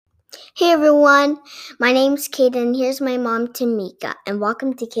Hey everyone, my name's Kaden. Here's my mom, Tamika, and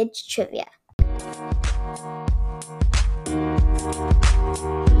welcome to Kids Trivia.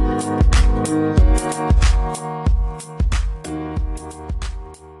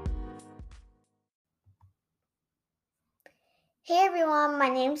 Hey everyone, my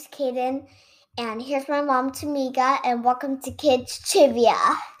name's Kaden, and here's my mom, Tamika, and welcome to Kids Trivia.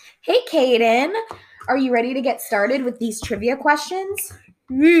 Hey, Kaden. Are you ready to get started with these trivia questions?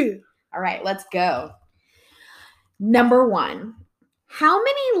 All right, let's go. Number 1. How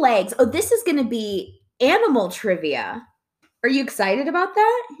many legs? Oh, this is going to be animal trivia. Are you excited about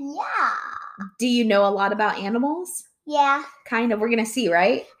that? Yeah. Do you know a lot about animals? Yeah. Kind of. We're going to see,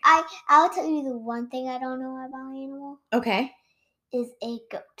 right? I'll tell you the one thing I don't know about animal. Okay. Is a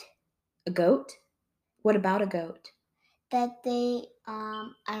goat. A goat? What about a goat? That they, I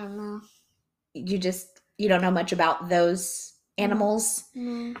don't know. You don't know much about those animals?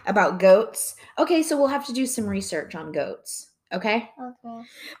 No. About goats? Okay, so we'll have to do some research on goats. Okay? Okay.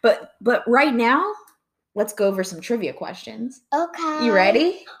 But right now, let's go over some trivia questions. Okay. You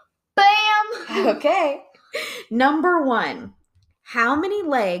ready? Bam! Okay. Number 1. How many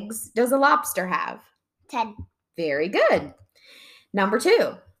legs does a lobster have? 10. Very good. Number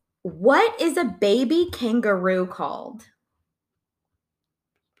 2. What is a baby kangaroo called?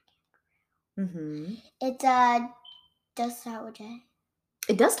 It does start with J.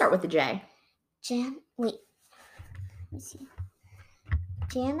 It does start with a J. Wait. Let me see.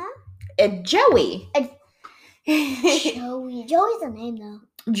 Jana? Joey. Joey. Joey's a name, though.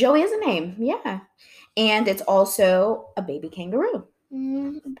 Joey is a name, yeah. And it's also a baby kangaroo.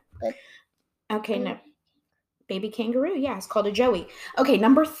 Okay, no. Baby kangaroo, yeah, it's called a Joey. Okay,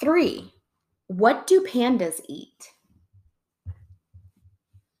 number 3. What do pandas eat?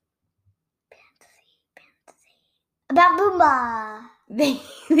 Bamboo. They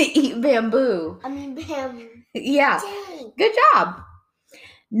eat bamboo. Bamboo. Yeah. Dang. Good job.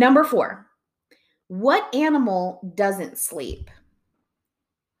 Number 4. What animal doesn't sleep?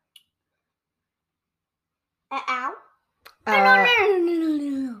 Ow.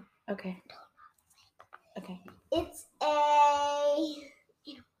 No. Okay. Okay. It's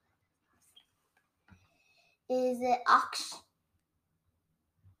Is it ox?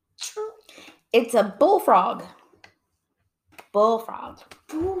 It's a bullfrog. Bullfrog.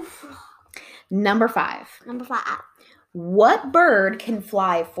 Number 5. What bird can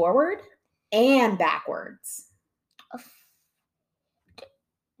fly forward and backwards?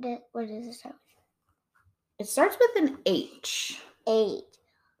 What does it start with? It starts with an H.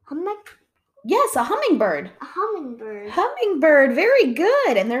 Yes, a hummingbird. A hummingbird. Hummingbird, very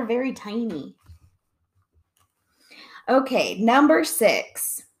good. And they're very tiny. Okay, number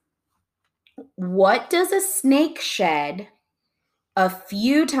 6. What does a snake shed a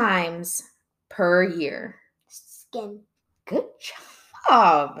few times per year? Skin. Good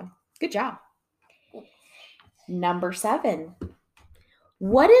job. Good job. Number 7.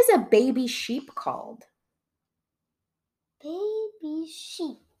 What is a baby sheep called? Baby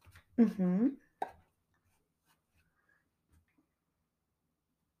sheep.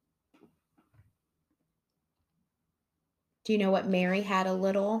 Do you know what Mary had a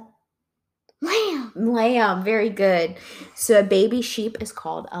little? Lamb. Lamb, very good. So a baby sheep is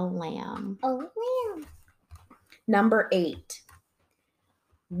called a lamb. A lamb. Number 8.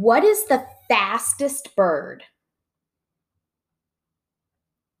 What is the fastest bird?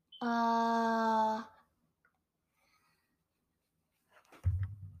 I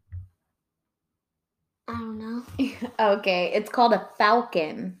don't know. Okay, it's called a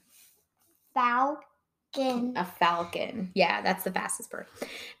falcon. Falcon. A falcon. Yeah, that's the fastest bird.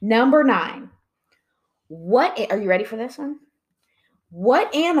 Number 9. Are you ready for this one?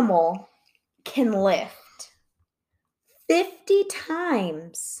 What animal can lift 50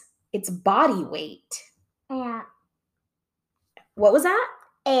 times its body weight? Ant. What was that?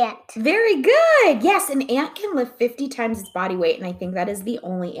 Ant. Very good. Yes, an ant can lift 50 times its body weight, and I think that is the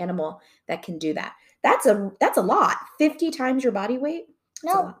only animal that can do that. That's a lot. 50 times your body weight?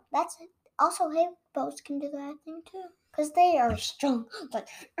 No, that's it. Also, hippos can do that thing too, because they are strong. But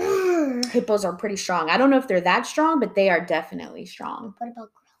hippos are pretty strong. I don't know if they're that strong, but they are definitely strong. What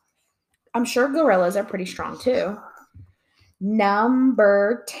about gorillas? I'm sure gorillas are pretty strong too.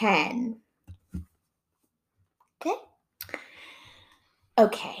 Number 10.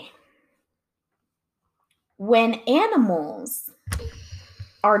 Okay. When animals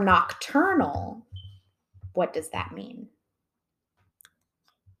are nocturnal, what does that mean?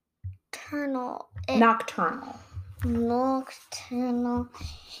 Nocturnal.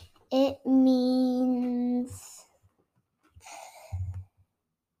 It means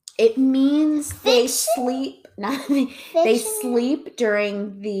It means they Fiction? sleep. They Fiction? sleep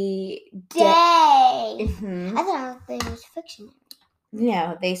during the Day. Mhm. I thought it was fiction.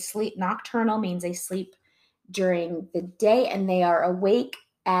 No, they sleep. Nocturnal means they sleep during the day and they are awake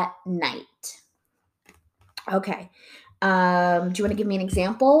at night. Okay. Do you want to give me an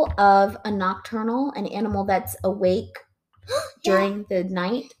example of a nocturnal, an animal that's awake during the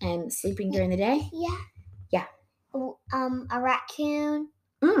night and sleeping during the day? Yeah. Yeah. A raccoon.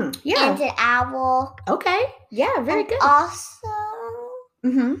 Yeah. And an owl. Okay. Yeah, very and good. Also,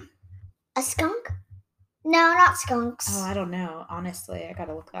 Mm-hmm. a skunk. No, not skunks. Oh, I don't know. Honestly, I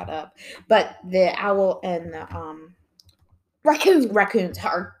gotta look that up. But the owl and the raccoons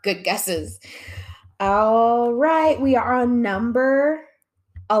are good guesses. All right, we are on number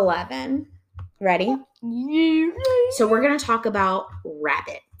 11. Ready? So we're gonna talk about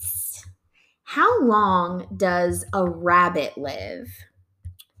rabbits. How long does a rabbit live?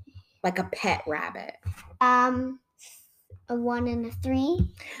 Like a pet rabbit? A 1 and a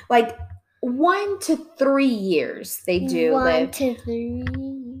 3. Like 1 to 3 years they do 1 live. to 3.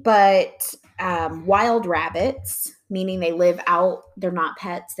 But wild rabbits, meaning they live out, they're not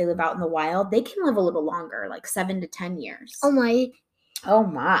pets, they live out in the wild, they can live a little longer, like 7 to 10 years. Oh my. Oh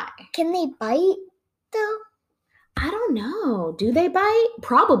my. Can they bite though? I don't know. Do they bite?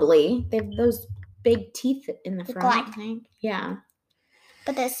 Probably. They have those big teeth in the front, I think. Yeah.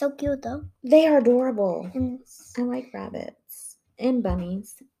 But they're so cute though. They are adorable. And I like rabbits and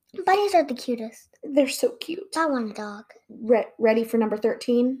bunnies. bunnies are the cutest. They're so cute. I want a dog. Ready for number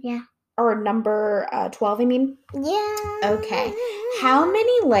 13? Yeah. Or number 12, I mean? Yeah. Okay. How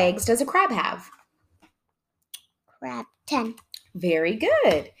many legs does a crab have? Crab. 10. Very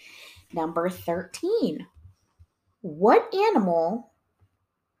good. Number 13. What animal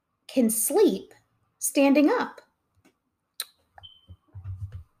can sleep standing up?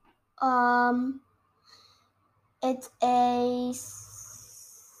 It's a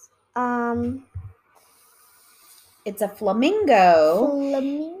It's a flamingo.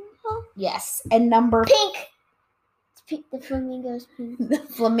 flamingo. Yes. And number Pink. It's pink. The flamingo is pink. The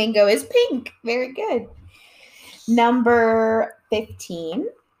flamingo is pink. Very good. Number 15.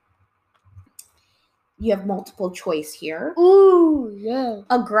 You have multiple choice here. Ooh, yeah.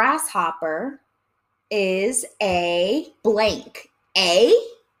 A grasshopper is a blank. A,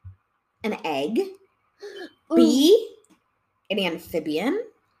 an egg. B, an amphibian.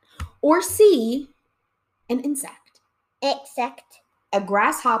 Or C, an insect. Insect. A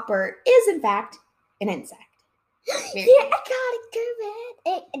grasshopper is, in fact, an insect. Yeah, I got it,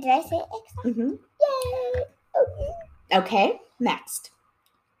 good. Did I say insect? Mm-hmm. Yay. Okay. Okay, next.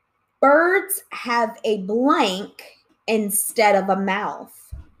 Birds have a blank instead of a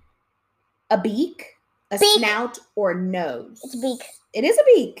mouth. A beak, a snout, or nose. It's a beak. It is a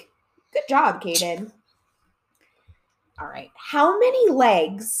beak. Good job, Kaden. All right. How many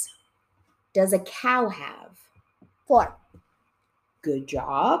legs does a cow have? 4. Good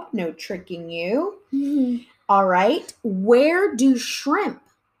job. No tricking you. Mm-hmm. All right. Where do shrimp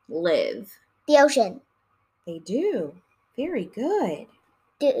live? The ocean. They do. Very good.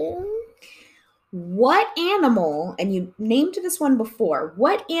 Do. What animal, and you named this one before,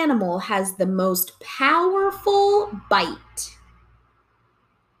 what animal has the most powerful bite?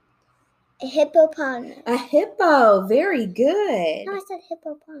 A hippopotamus. A hippo. Very good. No, I said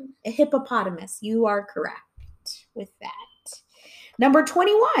hippopotamus. A hippopotamus. You are correct with that. Number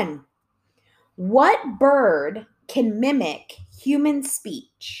 21. What bird can mimic human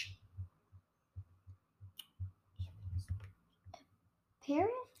speech? Parrot?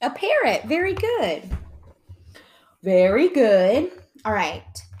 A parrot. Very good. Very good. All right.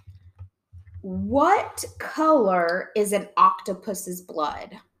 What color is an octopus's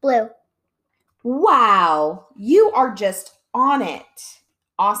blood? Blue. Wow. You are just on it.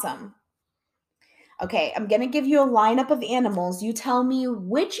 Awesome. Okay, I'm going to give you a lineup of animals. You tell me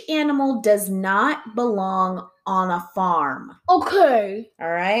which animal does not belong on a farm. Okay. All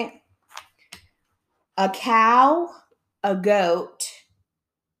right. A cow, a goat,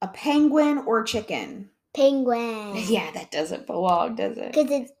 a penguin, or chicken. Penguin. Yeah, that doesn't belong, does it?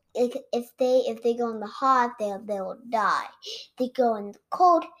 Because if they go in the hot, they'll die. If they go in the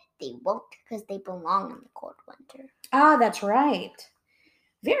cold, they won't, because they belong in the cold winter. Ah, that's right.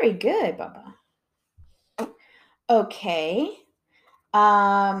 Very good, Bubba. Okay.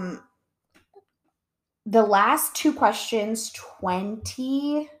 The last 2 questions,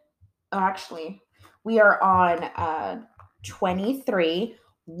 20. Actually, we are on 23.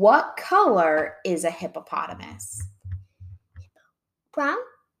 What color is a hippopotamus? Brown?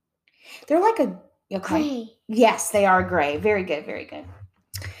 They're like a okay. Gray. Yes, they are gray. Very good, very good.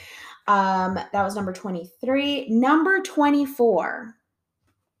 That was number 23. Number 24.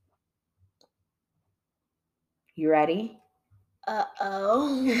 You ready?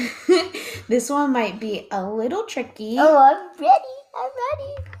 Uh-oh. This one might be a little tricky. Oh, I'm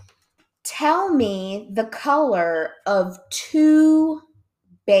ready. Tell me the color of 2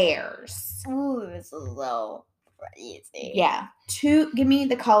 bears. Ooh, this is so easy. Yeah. Give me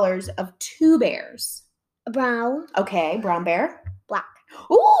the colors of 2 bears. Brown, Okay, brown bear. black.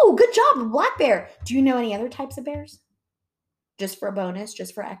 Ooh, good job, black bear. Do you know any other types of bears? Just for a bonus,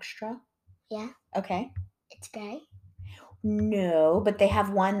 just for extra? Yeah. Okay. It's gray. No, but they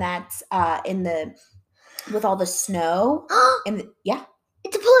have one that's with all the snow. Yeah.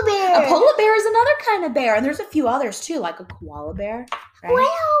 It's a polar bear. A polar bear is another kind of bear, and there's a few others too, like a koala bear. Right?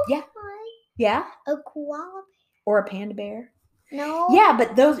 Well, Yeah. Yeah. A koala bear. Or a panda bear. No. Yeah,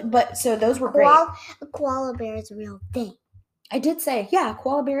 those were great. A koala bear is a real thing. I did say, yeah, a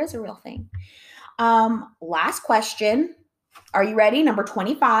koala bear is a real thing. Last question. Are you ready? Number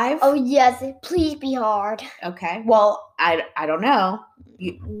 25. Oh yes, please be hard. Okay. Well, I don't know.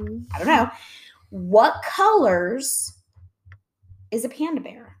 I don't know. What colors is a panda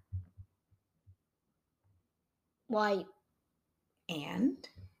bear? White. And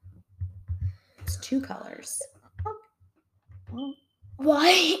it's 2 colors.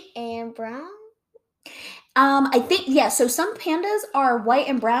 White and brown? I think, yeah, so some pandas are white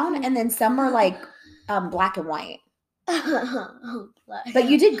and brown, and then some are like black and white. But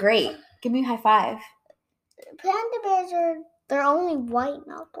you did great. Give me a high five. Panda bears they're only white,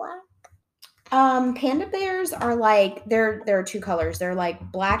 not black. Panda bears are like there are 2 colors. They're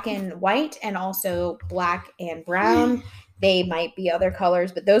like black and white, and also black and brown. They might be other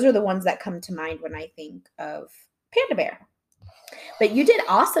colors, but those are the ones that come to mind when I think of panda bear. But you did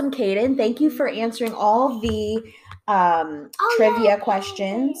awesome, Kaden. Thank you for answering all the trivia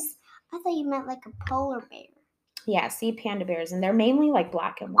questions. I thought you meant like a polar bear. Yeah, see, panda bears, and they're mainly like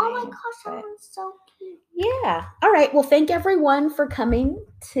black and white. Oh my gosh, that one's so cute. Yeah. All right. Well, thank everyone for coming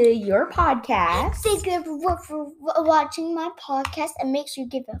to your podcast. Thank you for watching my podcast, and make sure you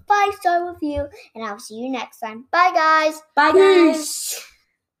give it a 5-star review, and I'll see you next time. Bye, guys. Bye, guys.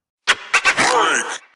 Peace.